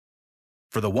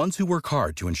For the ones who work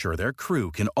hard to ensure their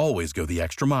crew can always go the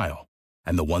extra mile,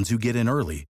 and the ones who get in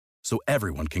early so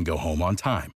everyone can go home on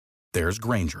time, there's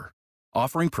Grainger,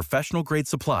 offering professional-grade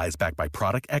supplies backed by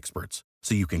product experts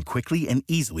so you can quickly and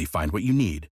easily find what you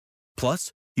need.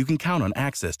 Plus, you can count on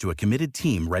access to a committed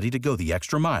team ready to go the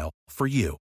extra mile for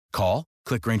you. Call,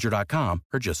 click Grainger.com,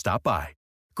 or just stop by.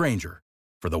 Grainger,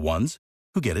 for the ones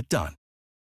who get it done.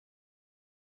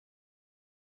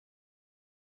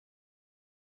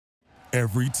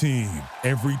 Every team,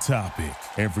 every topic,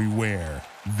 everywhere.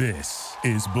 This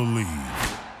is Believe.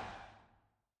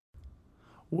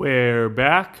 We're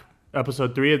back.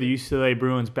 Episode 3 of the UCLA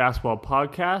Bruins Basketball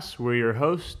Podcast. We're your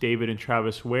hosts, David and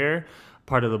Travis Ware,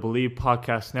 part of the Believe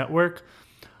Podcast Network.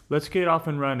 Let's get off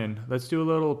and running. Let's do a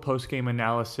little post-game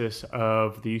analysis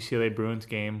of the UCLA Bruins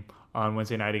game on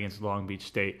Wednesday night against Long Beach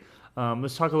State.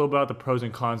 Let's talk a little about the pros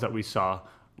and cons that we saw.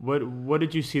 What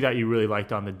did you see that you really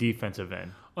liked on the defensive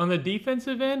end? On the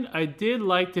defensive end, I did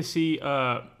like to see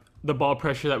the ball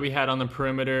pressure that we had on the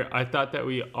perimeter. I thought that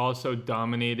we also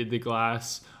dominated the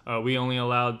glass. We only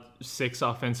allowed 6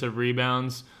 offensive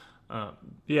rebounds.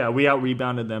 We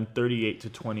out-rebounded them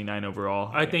 38-29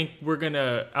 overall. I think we're going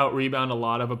to out-rebound a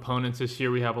lot of opponents this year.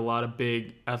 We have a lot of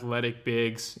big, athletic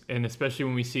bigs, and especially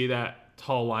when we see that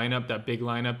tall lineup, that big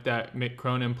lineup that Mick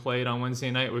Cronin played on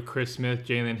Wednesday night with Chris Smith,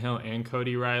 Jalen Hill, and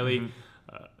Cody Riley. Mm-hmm.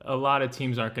 A lot of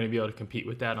teams aren't going to be able to compete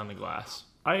with that on the glass.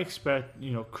 I expect,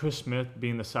 Chris Smith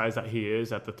being the size that he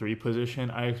is at the 3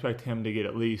 position, I expect him to get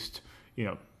at least,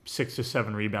 6 to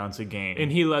 7 rebounds a game.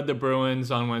 And he led the Bruins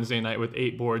on Wednesday night with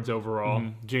 8 boards overall.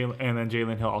 Mm-hmm. And then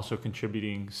Jalen Hill also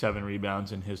contributing 7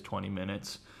 rebounds in his 20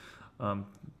 minutes.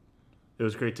 It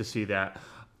was great to see that.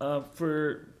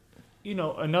 For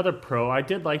another pro, I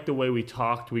did like the way we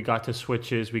talked. We got to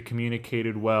switches. We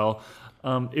communicated well.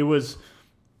 It was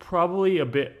probably a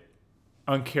bit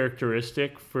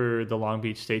uncharacteristic for the Long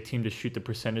Beach State team to shoot the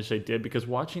percentage they did, because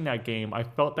watching that game, I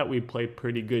felt that we played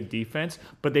pretty good defense,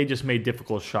 but they just made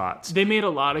difficult shots. They made a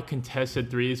lot of contested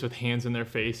threes with hands in their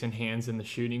face and hands in the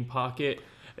shooting pocket.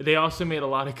 They also made a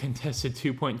lot of contested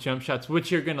 2-point jump shots,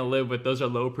 which you're going to live with. Those are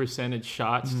low percentage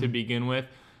shots to begin with.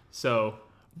 So,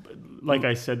 like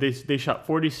I said, they shot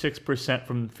 46%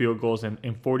 from field goals and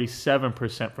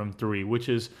 47% from 3, which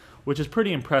is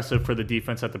pretty impressive for the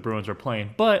defense that the Bruins are playing.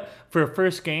 But for a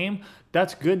first game,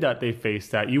 that's good that they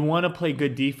faced that. You want to play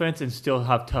good defense and still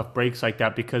have tough breaks like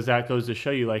that, because that goes to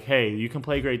show you, hey, you can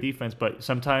play great defense, but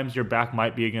sometimes your back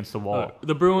might be against the wall.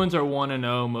 The Bruins are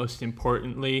 1-0, most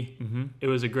importantly. Mm-hmm. It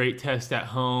was a great test at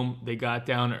home. They got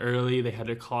down early. They had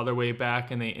to claw their way back,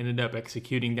 and they ended up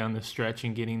executing down the stretch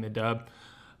and getting the dub.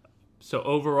 So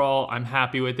overall, I'm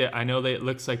happy with it. I know that it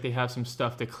looks like they have some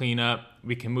stuff to clean up.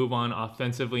 We can move on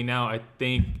offensively now. I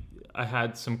think I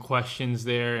had some questions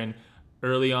there, and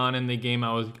early on in the game,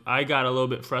 I got a little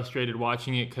bit frustrated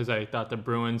watching it, because I thought the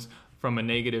Bruins, from a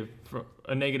negative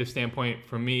standpoint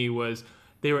for me, was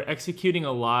they were executing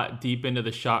a lot deep into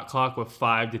the shot clock with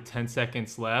 5 to 10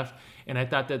 seconds left, and I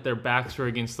thought that their backs were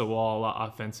against the wall a lot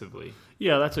offensively.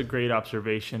 Yeah, that's a great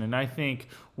observation. And I think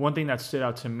one thing that stood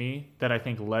out to me that I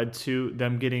think led to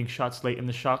them getting shots late in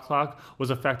the shot clock was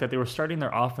the fact that they were starting their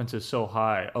offenses so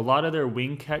high. A lot of their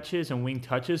wing catches and wing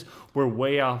touches were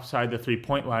way outside the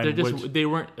 3-point line. They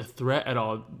weren't a threat at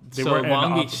all.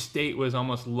 Long Beach State was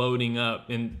almost loading up,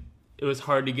 and it was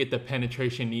hard to get the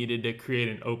penetration needed to create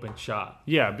an open shot.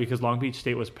 Yeah, because Long Beach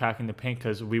State was packing the paint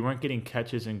because we weren't getting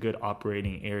catches in good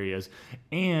operating areas.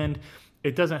 And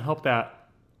it doesn't help that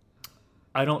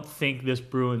I don't think this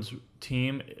Bruins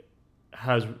team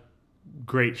has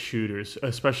great shooters,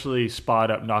 especially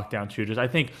spot-up knockdown shooters. I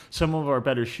think some of our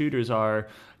better shooters are,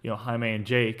 Jaime and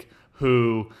Jake,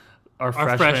 who are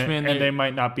freshmen, and they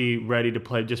might not be ready to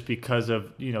play just because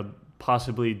of,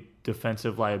 possibly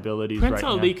defensive liabilities Prince right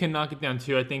Ali now. can knock it down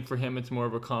too. I think for him it's more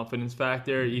of a confidence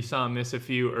factor. You saw him miss a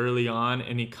few early on,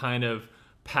 and he kind of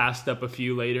passed up a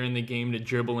few later in the game to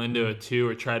dribble into a 2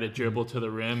 or try to dribble to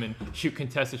the rim and shoot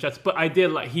contested shots. But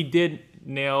he did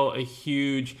nail a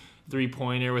huge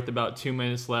 3-pointer with about 2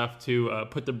 minutes left to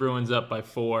put the Bruins up by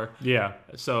 4. Yeah.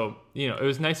 So, it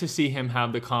was nice to see him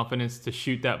have the confidence to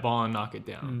shoot that ball and knock it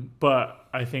down. But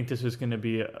I think this is going to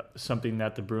be something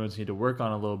that the Bruins need to work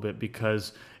on a little bit,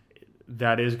 because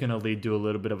that is going to lead to a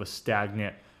little bit of a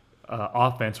stagnant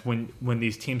offense when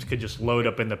these teams could just load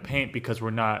up in the paint because we're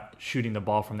not shooting the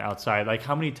ball from the outside.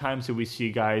 How many times did we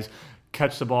see guys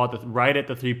catch the ball right at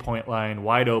the 3-point line,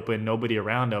 wide open, nobody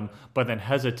around them, but then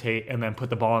hesitate and then put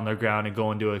the ball on the ground and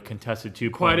go into a contested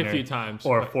 2-pointer? Quite a few times.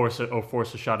 Or force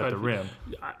a shot at the rim.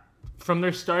 From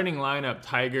their starting lineup,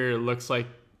 Tiger looks like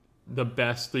the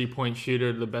best three-point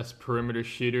shooter, the best perimeter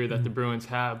shooter that the Bruins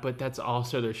have, but that's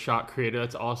also their shot creator.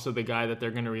 That's also the guy that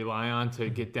they're going to rely on to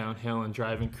get downhill and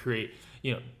drive and create,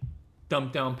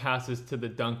 dump down passes to the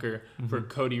dunker for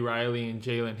Cody Riley and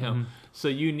Jalen Hill. So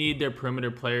you need their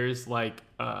perimeter players like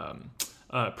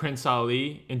Prince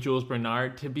Ali and Jules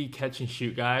Bernard to be catch and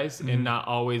shoot guys and not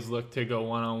always look to go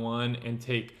one-on-one and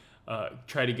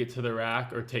try to get to the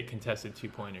rack or take contested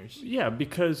two-pointers. Yeah,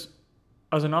 because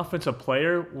as an offensive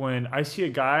player, when I see a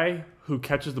guy who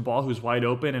catches the ball who's wide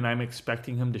open and I'm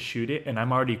expecting him to shoot it and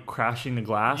I'm already crashing the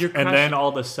glass, then all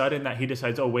of a sudden that he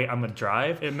decides, oh wait, I'm gonna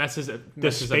drive. It messes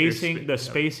the spacing. The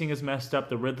spacing is messed up.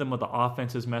 The rhythm of the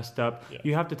offense is messed up. Yeah.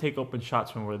 You have to take open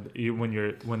shots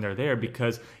when they're there,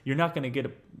 because you're not going to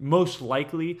get most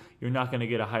likely you're not going to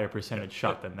get a higher percentage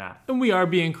shot than that. And we are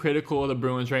being critical of the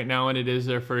Bruins right now, and it is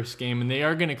their first game, and they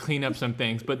are going to clean up some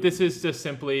things. But this is just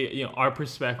simply our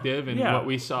perspective and what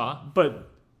we saw. But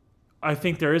I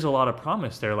think there is a lot of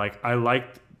promise there. Like I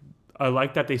like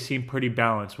that they seem pretty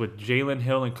balanced with Jalen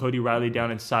Hill and Cody Riley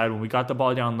down inside. When we got the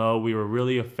ball down low, we were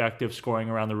really effective scoring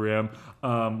around the rim.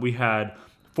 We had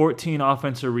 14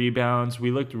 offensive rebounds. We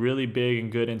looked really big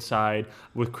and good inside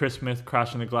with Chris Smith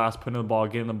crashing the glass, putting the ball,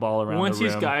 getting the ball around the rim. Once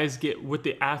these guys get, with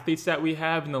the athletes that we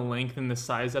have and the length and the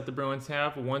size that the Bruins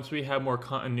have, once we have more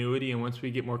continuity and once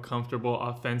we get more comfortable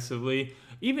offensively,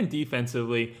 even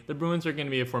defensively, the Bruins are going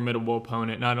to be a formidable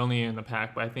opponent, not only in the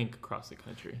Pac, but I think across the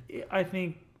country. I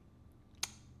think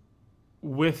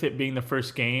with it being the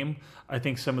first game, I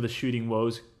think some of the shooting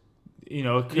woes,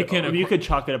 you could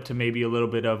chalk it up to maybe a little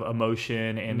bit of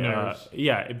emotion and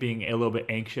being a little bit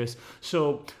anxious.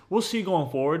 So we'll see going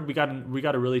forward. We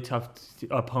got a really tough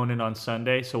opponent on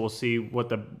Sunday, so we'll see what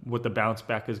the bounce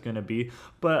back is going to be.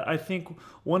 But I think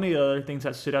one of the other things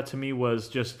that stood out to me was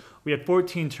just we had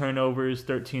 14 turnovers,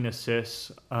 13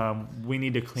 assists. We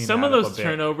need to clean some that of up a those bit.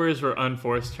 Turnovers were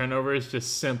unforced turnovers,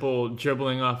 just simple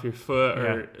dribbling off your foot,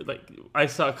 or like I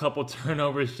saw a couple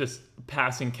turnovers just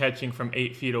passing, catching from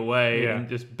 8 feet away and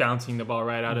just bouncing the ball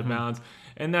right out of bounds.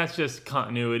 And that's just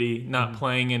continuity, not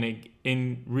playing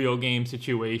in real game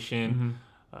situation.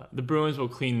 The Bruins will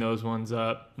clean those ones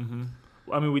up.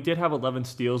 I mean, we did have 11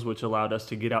 steals, which allowed us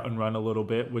to get out and run a little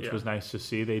bit, which was nice to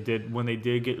see. When they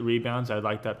did get rebounds, I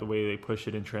liked that the way they pushed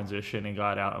it in transition and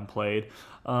got out and played.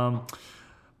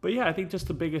 But yeah, I think just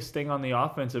the biggest thing on the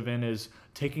offensive end is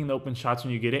taking the open shots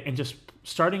when you get it and just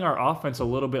starting our offense a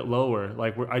little bit lower.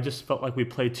 I just felt like we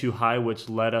played too high, which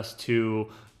led us to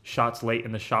shots late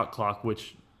in the shot clock,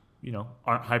 which,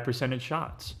 aren't high percentage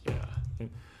shots. Yeah.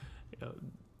 And,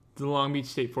 the Long Beach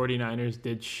State 49ers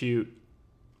did shoot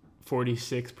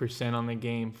 46% on the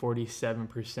game,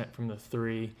 47% from the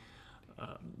three.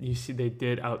 You see they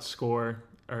did outshoot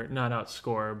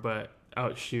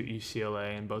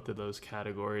UCLA in both of those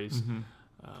categories.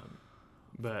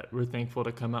 But we're thankful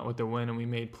to come out with the win, and we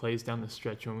made plays down the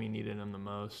stretch when we needed them the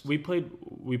most. We played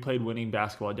winning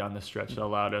basketball down the stretch that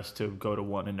allowed us to go to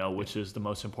 1-0, which is the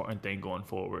most important thing going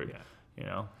forward.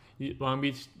 Long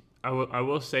Beach, I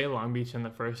will say Long Beach in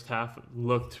the first half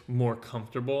looked more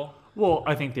comfortable. Well,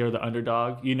 I think they're the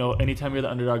underdog. Anytime you're the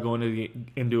underdog going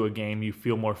into a game, you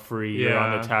feel more free. You're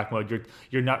on the attack mode.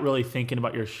 You're not really thinking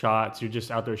about your shots. You're just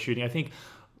out there shooting. I think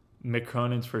Mick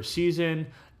Cronin's first season,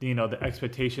 the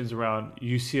expectations around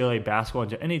UCLA basketball,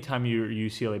 and anytime you're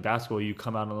UCLA basketball, you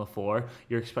come out on the floor,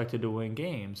 you're expected to win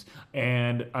games.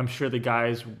 And I'm sure the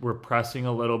guys were pressing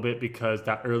a little bit because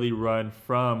that early run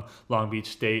from Long Beach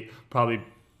State probably,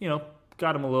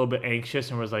 got him a little bit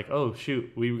anxious and was like, oh,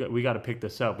 shoot, we got to pick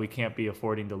this up. We can't be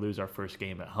affording to lose our first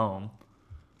game at home.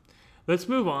 Let's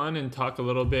move on and talk a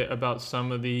little bit about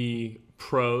some of the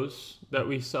pros that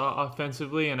we saw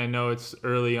offensively. And I know it's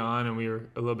early on and we were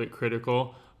a little bit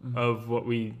critical of what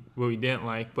we didn't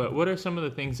like. But what are some of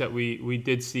the things that we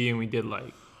did see and we did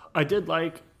like? I did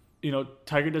like,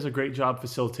 Tiger does a great job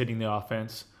facilitating the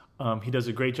offense. He does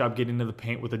a great job getting to the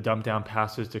paint with the dump down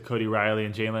passes to Cody Riley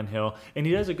and Jalen Hill. And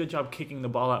he does a good job kicking the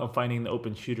ball out and finding the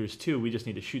open shooters too. We just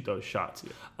need to shoot those shots.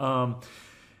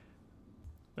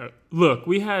 Look,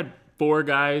 we had 4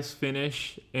 guys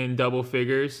finish in double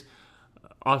figures.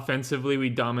 Offensively, we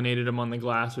dominated them on the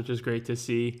glass, which is great to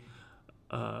see.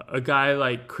 A guy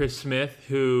like Chris Smith,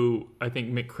 who I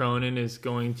think Mick Cronin is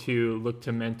going to look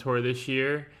to mentor this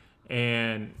year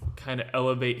and kind of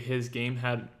elevate his game,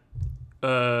 had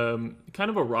kind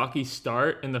of a rocky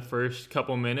start in the first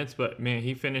couple minutes, but man,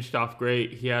 he finished off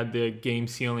great. He had the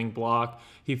game-sealing block.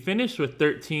 He finished with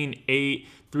 13, 8,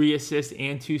 3 assists,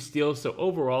 and 2 steals, so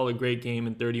overall a great game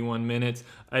in 31 minutes.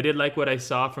 I did like what I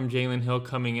saw from Jalen Hill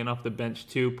coming in off the bench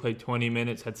too, played 20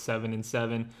 minutes, had 7 and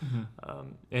 7.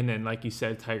 And then, like you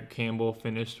said, Tiger Campbell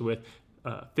finished with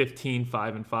 15,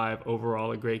 5, and 5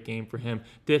 overall. A great game for him.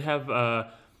 Did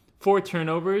have 4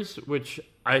 turnovers, which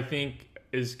I think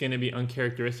is going to be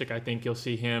uncharacteristic. I think you'll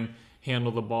see him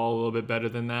handle the ball a little bit better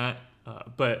than that.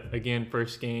 But again,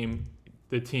 first game,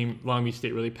 the team, Long Beach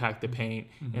State, really packed the paint,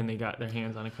 and they got their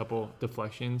hands on a couple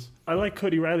deflections. I like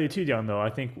Cody Riley too down though. I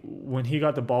think when he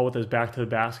got the ball with his back to the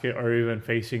basket or even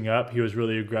facing up, he was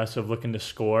really aggressive, looking to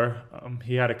score.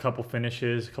 He had a couple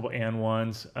finishes, a couple and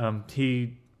ones.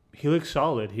 He looked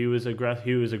solid. He was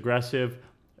aggressive,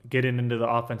 getting into the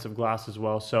offensive glass as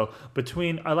well. So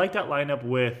I like that lineup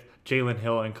with Jalen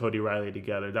Hill and Cody Riley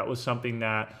together. That was something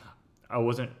that I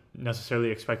wasn't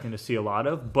necessarily expecting to see a lot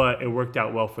of, but it worked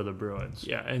out well for the Bruins.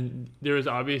 Yeah, and there was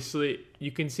obviously,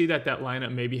 you can see that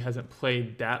lineup maybe hasn't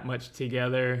played that much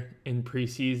together in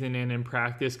preseason and in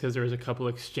practice because there was a couple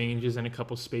exchanges and a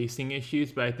couple spacing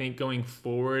issues, but I think going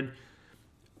forward,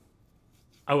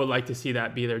 I would like to see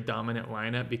that be their dominant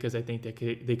lineup because I think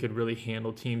they could really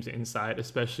handle teams inside,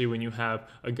 especially when you have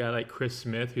a guy like Chris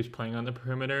Smith who's playing on the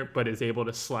perimeter but is able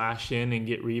to slash in and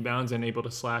get rebounds and able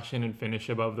to slash in and finish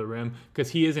above the rim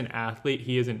because he is an athlete.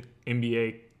 He is an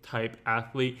NBA-type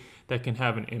athlete that can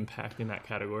have an impact in that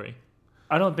category.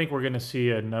 I don't think we're going to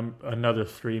see another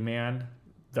 3-man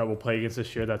that will play against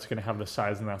this year that's going to have the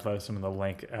size and athleticism and the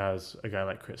length as a guy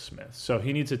like Chris Smith. So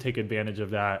he needs to take advantage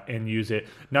of that and use it,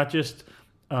 not just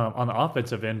on the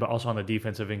offensive end, but also on the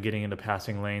defensive end, getting into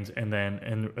passing lanes and then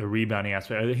in a rebounding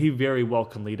aspect. He very well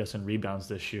can lead us in rebounds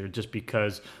this year just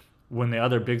because when the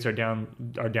other bigs are down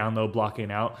low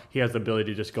blocking out, he has the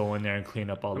ability to just go in there and clean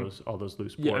up all those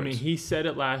loose boards. Yeah, I mean, he said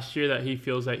it last year that he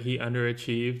feels that he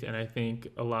underachieved, and I think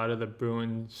a lot of the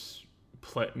Bruins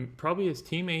probably his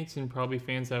teammates and probably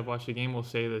fans that have watched the game will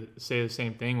say the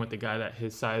same thing with the guy that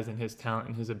his size and his talent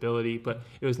and his ability. But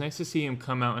it was nice to see him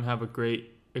come out and have a great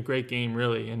game,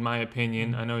 really, in my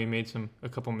opinion. I know he made a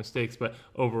couple mistakes, but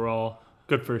overall,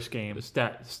 good first game.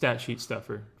 Stat sheet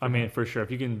stuffer. I mean, for sure.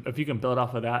 If you can build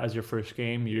off of that as your first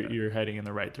game, you're heading in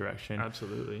the right direction.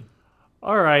 Absolutely.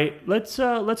 All right, let's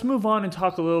move on and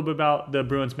talk a little bit about the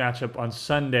Bruins matchup on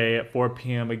Sunday at 4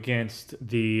 p.m. against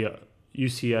the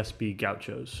UCSB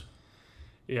Gauchos.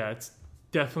 Yeah, it's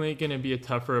definitely going to be a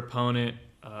tougher opponent.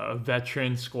 A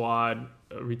veteran squad,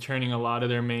 returning a lot of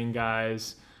their main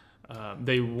guys.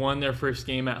 They won their first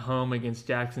game at home against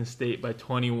Jackson State by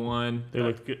 21. They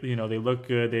looked good. They looked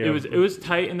good. It was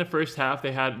tight in the first half.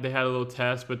 They had a little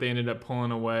test, but they ended up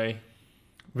pulling away.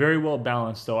 Very well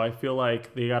balanced, though. I feel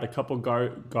like they got a couple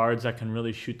guards that can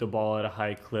really shoot the ball at a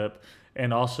high clip,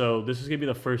 and also this is gonna be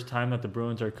the first time that the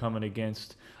Bruins are coming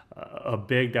against a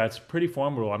big that's pretty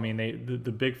formidable. I mean,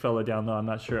 the big fella down there. I'm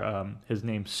not sure his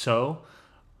name's sorry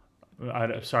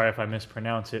if I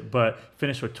mispronounce it, but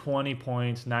finished with 20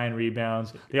 points, 9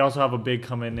 rebounds. They also have a big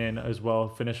coming in as well,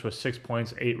 finished with 6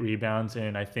 points, 8 rebounds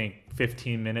in, I think,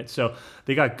 15 minutes. So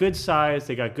they got good size,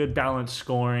 they got good balanced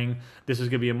scoring. This is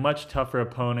going to be a much tougher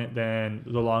opponent than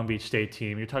the Long Beach State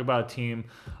team. You're talking about a team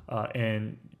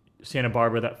in Santa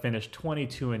Barbara that finished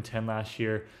 22-10 last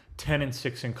year,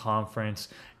 10-6 in conference,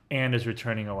 and is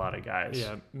returning a lot of guys.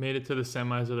 Yeah, made it to the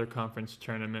semis of their conference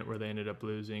tournament where they ended up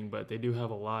losing, but they do have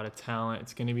a lot of talent.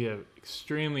 It's going to be an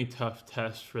extremely tough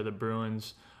test for the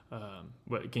Bruins.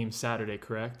 Game Saturday,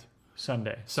 correct?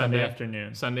 Sunday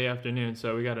afternoon. Sunday afternoon.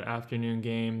 So we got an afternoon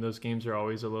game. Those games are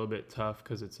always a little bit tough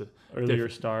because it's a earlier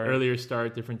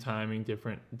start, different timing,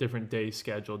 different day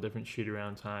schedule, different shoot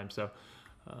around time. So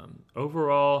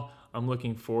overall, I'm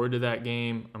looking forward to that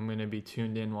game. I'm going to be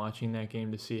tuned in watching that game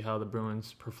to see how the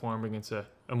Bruins perform against a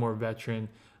more veteran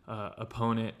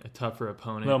opponent, a tougher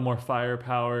opponent. A little more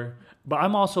firepower. But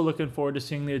I'm also looking forward to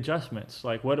seeing the adjustments.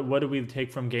 Like, what do we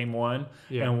take from game one,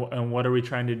 and what are we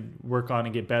trying to work on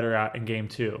and get better at in game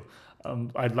two?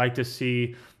 I'd like to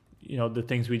see, the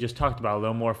things we just talked about, a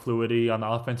little more fluidity on the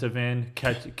offensive end,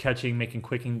 catching, making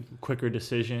quicker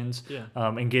decisions,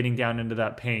 and getting down into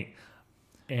that paint.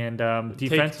 And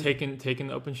defense, taking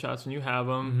the open shots when you have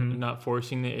them, not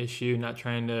forcing the issue, not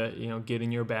trying to get in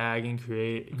your bag and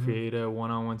create a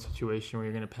one-on-one situation where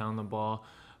you're going to pound the ball,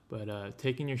 but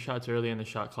taking your shots early in the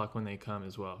shot clock when they come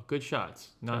as well. Good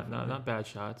shots, not bad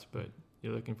shots, but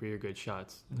you're looking for your good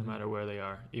shots no matter where they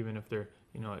are, even if they're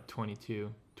at 20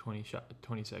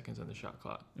 seconds on the shot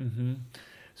clock.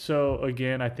 So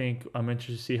again, I think I'm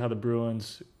interested to see how the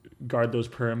Bruins guard those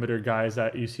perimeter guys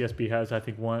that UCSB has. I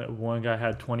think one guy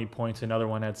had 20 points, another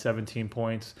one had 17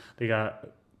 points. They got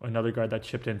another guard that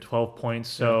chipped in 12 points.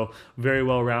 So very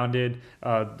well rounded.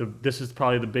 This is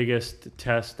probably the biggest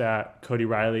test that Cody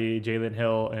Riley, Jalen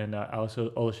Hill, and Alex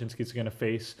Olashinsky is going to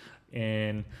face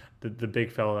in the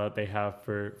big fella that they have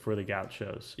for the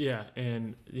Gauchos. Yeah,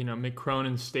 and Mick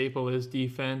Cronin's staple is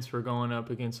defense. We're going up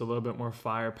against a little bit more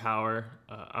firepower.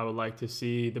 I would like to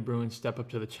see the Bruins step up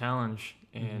to the challenge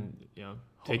and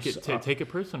take it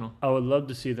personal. I would love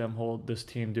to see them hold this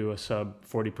team to a sub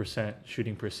 40%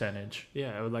 shooting percentage.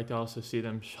 Yeah, I would like to also see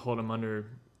them hold them under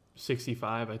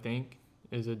 65. I think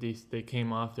is a decent. They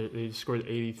came off. They scored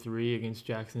 83 against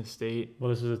Jackson State. Well,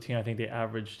 this is a team I think they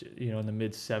averaged in the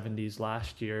mid 70s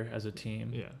last year as a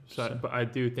team. Yeah. But I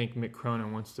do think Mick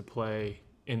Cronin wants to play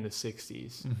in the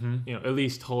 60s. At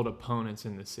least hold opponents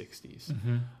in the 60s.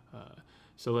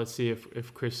 So let's see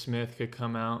if Chris Smith could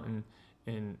come out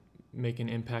and make an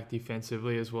impact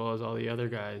defensively as well as all the other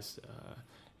guys.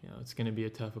 It's going to be a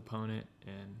tough opponent,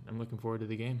 and I'm looking forward to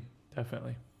the game.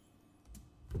 Definitely.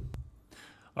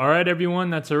 All right, everyone,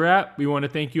 that's a wrap. We want to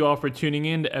thank you all for tuning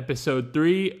in to episode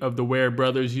 3 of the Ware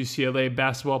Brothers UCLA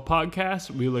Basketball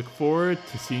Podcast. We look forward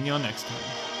to seeing y'all next time.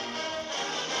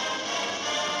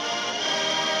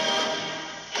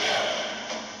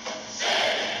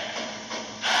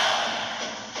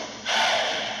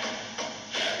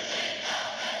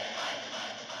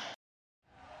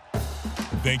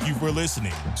 Thank you for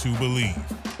listening to Believe.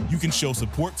 You can show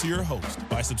support to your host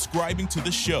by subscribing to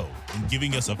the show and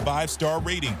giving us a 5-star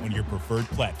rating on your preferred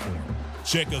platform.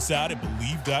 Check us out at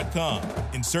Believe.com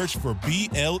and search for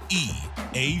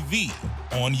BLEAV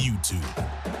on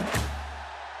YouTube.